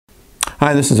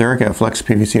Hi, this is Eric at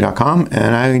FlexPVC.com,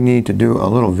 and I need to do a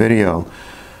little video.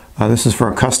 This is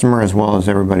for a customer as well as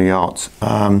everybody else.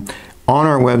 On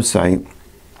our website,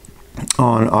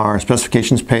 on our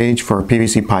specifications page for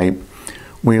PVC pipe,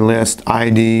 we list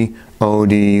ID,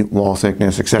 OD, wall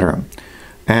thickness, etc.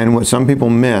 And what some people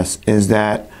miss is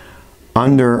that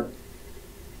under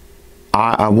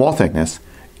wall thickness,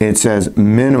 it says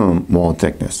minimum wall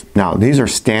thickness. Now, these are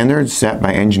standards set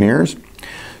by engineers.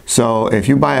 So if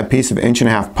you buy a piece of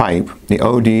 1.5-inch pipe, the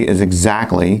OD is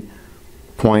exactly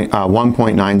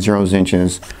 1.90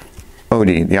 inches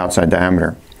OD, the outside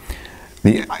diameter.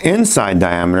 The inside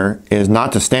diameter is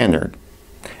not the standard.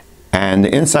 And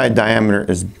the inside diameter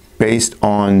is based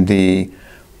on the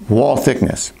wall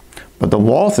thickness. But the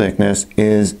wall thickness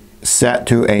is set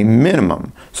to a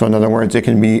minimum. So in other words, it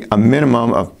can be a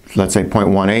minimum of, let's say,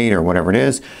 0.18 or whatever it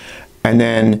is, and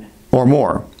then, or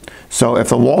more. So if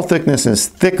the wall thickness is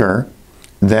thicker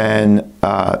than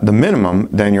the minimum,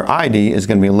 then your ID is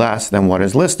going to be less than what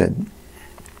is listed.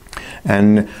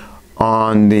 And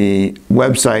on the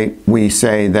website, we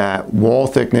say that wall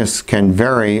thickness can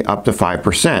vary up to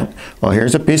 5%. Well,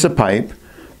 here's a piece of pipe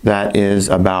that is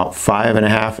about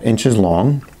 5.5 inches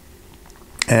long.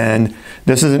 And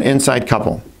this is an inside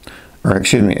couple, or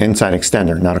excuse me, inside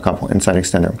extender, not a couple, inside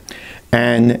extender.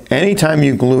 And anytime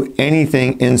you glue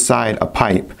anything inside a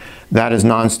pipe, that is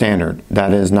non-standard.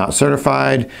 That is not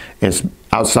certified. It's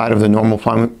outside of the normal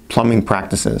plumbing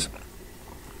practices.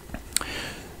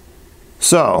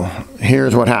 So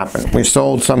here's what happened. We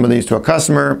sold some of these to a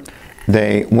customer.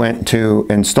 They went to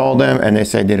install them and they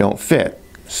said they don't fit.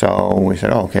 So we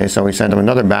said, oh, okay, so we sent them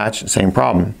another batch, same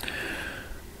problem.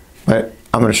 But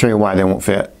I'm going to show you why they won't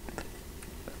fit.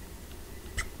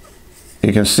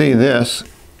 You can see this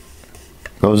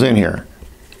goes in here.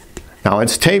 Now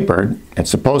it's tapered. It's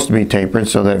supposed to be tapered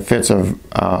so that it fits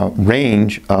a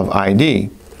range of ID.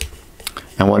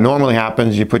 And what normally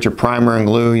happens, you put your primer and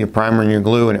glue, your primer and your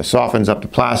glue, and it softens up the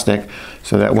plastic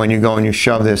so that when you go and you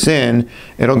shove this in,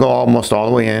 it'll go almost all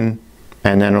the way in,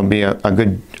 and then it'll be a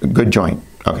good joint.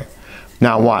 Okay.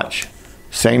 Now watch.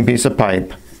 Same piece of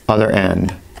pipe, other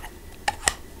end.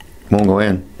 Won't go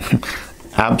in.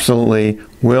 Absolutely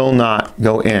will not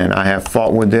go in. I have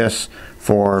fought with this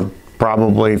for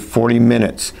probably 40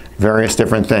 minutes, various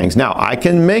different things. Now, I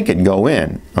can make it go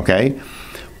in, okay?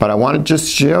 But I want to just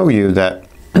show you that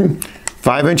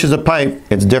 5 inches of pipe,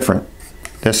 it's different.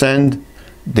 This end,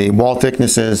 the wall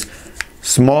thickness is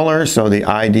smaller, so the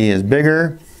ID is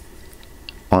bigger.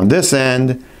 On this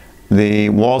end, the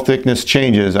wall thickness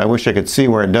changes. I wish I could see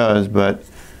where it does, but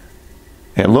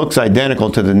it looks identical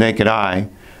to the naked eye.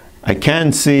 I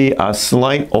can see a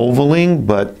slight ovaling,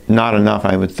 but not enough,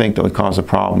 I would think, that would cause a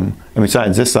problem. And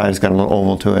besides, this side has got a little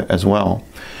oval to it as well.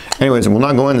 Anyways, we'll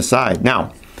not go in the side.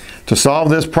 Now, to solve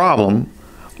this problem,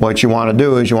 what you want to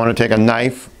do is you want to take a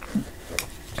knife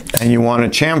and you want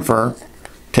to chamfer,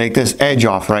 take this edge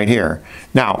off right here.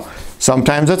 Now,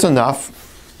 sometimes it's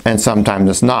enough and sometimes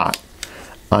it's not.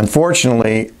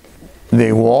 Unfortunately,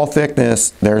 the wall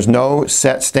thickness, there's no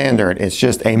set standard. It's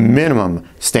just a minimum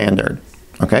standard.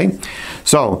 Okay,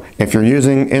 so if you're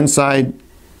using inside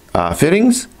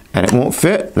fittings and it won't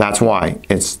fit, that's why.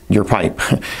 It's your pipe.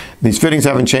 These fittings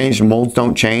haven't changed, molds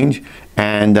don't change,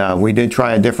 and we did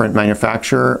try a different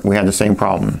manufacturer. We had the same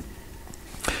problem.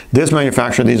 This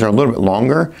manufacturer, these are a little bit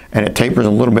longer and it tapers a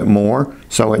little bit more,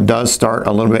 so it does start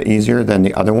a little bit easier than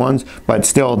the other ones, but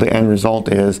still the end result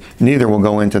is neither will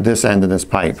go into this end of this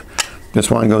pipe. This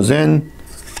one goes in,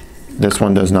 this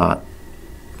one does not.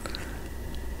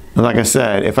 Like I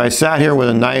said, if I sat here with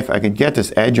a knife, I could get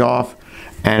this edge off,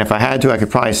 and if I had to, I could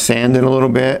probably sand it a little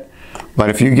bit. But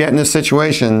if you get in this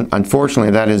situation,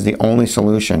 unfortunately, that is the only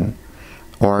solution,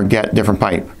 or get different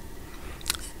pipe.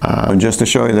 Just to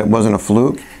show you that it wasn't a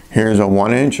fluke, here's a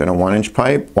 1-inch and a 1-inch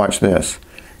pipe. Watch this.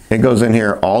 It goes in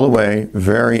here all the way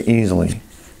very easily.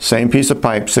 Same piece of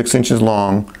pipe, 6 inches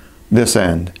long, this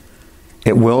end.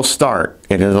 It will start.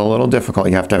 It is a little difficult.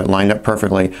 You have to have it lined up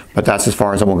perfectly, but that's as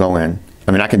far as it will go in.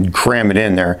 I mean, I could cram it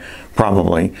in there,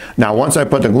 probably. Now, once I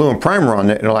put the glue and primer on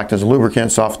it, it'll act as a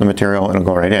lubricant, soften the material, and it'll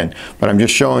go right in. But I'm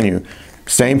just showing you,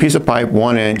 same piece of pipe,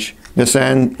 1 inch. This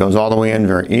end goes all the way in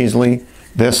very easily.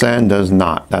 This end does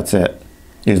not. That's it.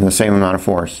 Using the same amount of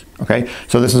force. Okay?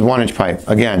 So this is 1-inch pipe.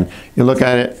 Again, you look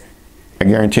at it, I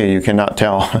guarantee you cannot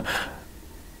tell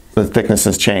the thickness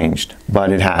has changed,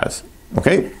 but it has.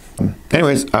 Okay?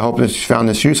 Anyways, I hope you found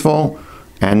this useful.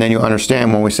 And then you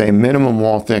understand when we say minimum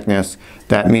wall thickness,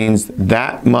 that means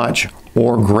that much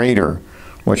or greater,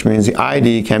 which means the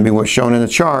ID can be what's shown in the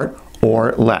chart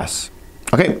or less.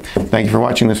 Okay, thank you for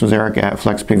watching. This was Eric at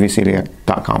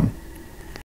FlexPVC.com.